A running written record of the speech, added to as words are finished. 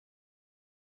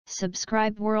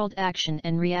Subscribe World Action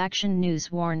and Reaction News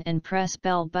Warn and press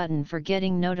bell button for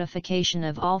getting notification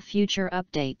of all future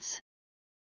updates.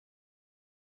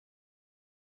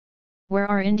 Where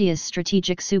are India's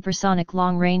strategic supersonic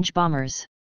long-range bombers?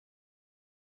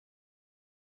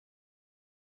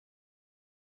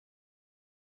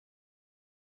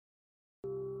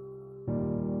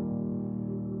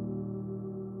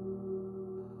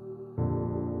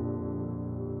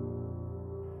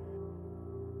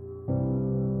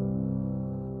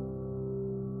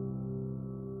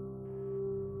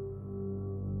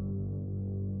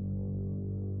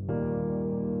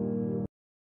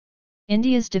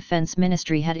 India's Defence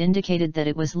Ministry had indicated that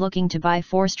it was looking to buy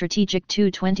 4 strategic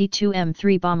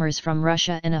Tu-22M3 bombers from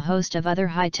Russia and a host of other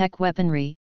high-tech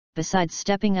weaponry, besides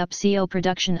stepping up CO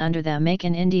production under the Make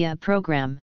in India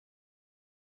program.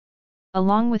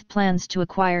 Along with plans to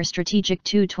acquire strategic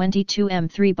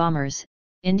Tu-22M3 bombers,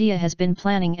 India has been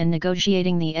planning and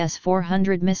negotiating the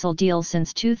S-400 missile deal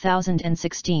since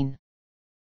 2016.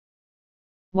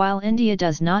 While India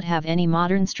does not have any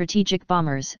modern strategic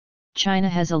bombers, China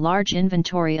has a large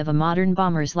inventory of modern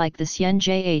bombers like the Xian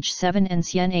JH-7 and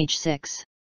Xian H-6.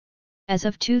 As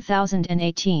of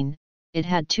 2018, it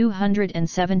had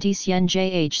 270 Xian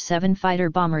JH-7 fighter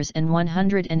bombers and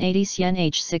 180 Xian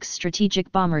H-6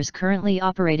 strategic bombers currently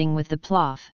operating with the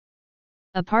PLAF.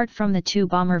 Apart from the 2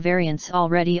 bomber variants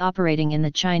already operating in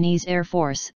the Chinese Air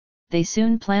Force, they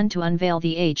soon plan to unveil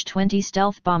the H-20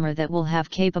 stealth bomber that will have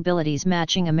capabilities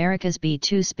matching America's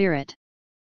B-2 Spirit.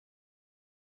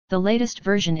 The latest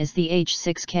version is the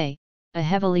H-6K, a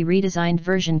heavily redesigned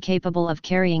version capable of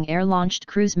carrying air-launched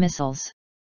cruise missiles.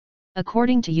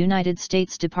 According to United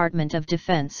States Department of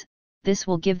Defense, this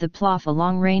will give the PLAF a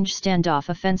long-range standoff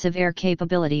offensive air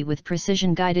capability with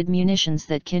precision-guided munitions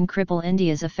that can cripple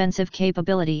India's offensive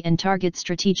capability and target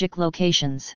strategic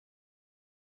locations.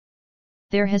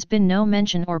 There has been no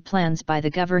mention or plans by the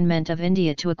government of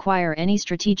India to acquire any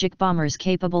strategic bombers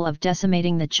capable of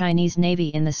decimating the Chinese Navy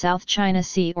in the South China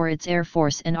Sea or its Air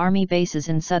Force and Army bases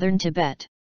in southern Tibet.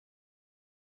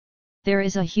 There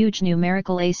is a huge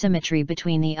numerical asymmetry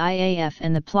between the IAF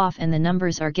and the PLAF, and the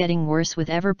numbers are getting worse with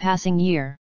every passing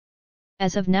year.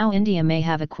 As of now, India may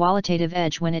have a qualitative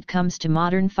edge when it comes to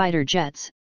modern fighter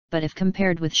jets, but if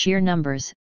compared with sheer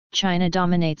numbers, China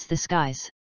dominates the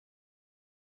skies.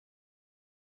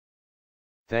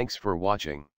 Thanks for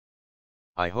watching.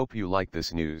 I hope you like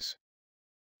this news.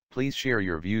 Please share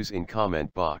your views in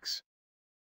comment box.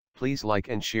 Please like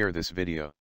and share this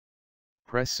video.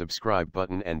 Press subscribe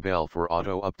button and bell for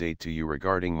auto update to you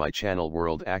regarding my channel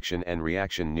World Action and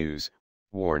Reaction News,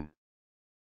 Warn.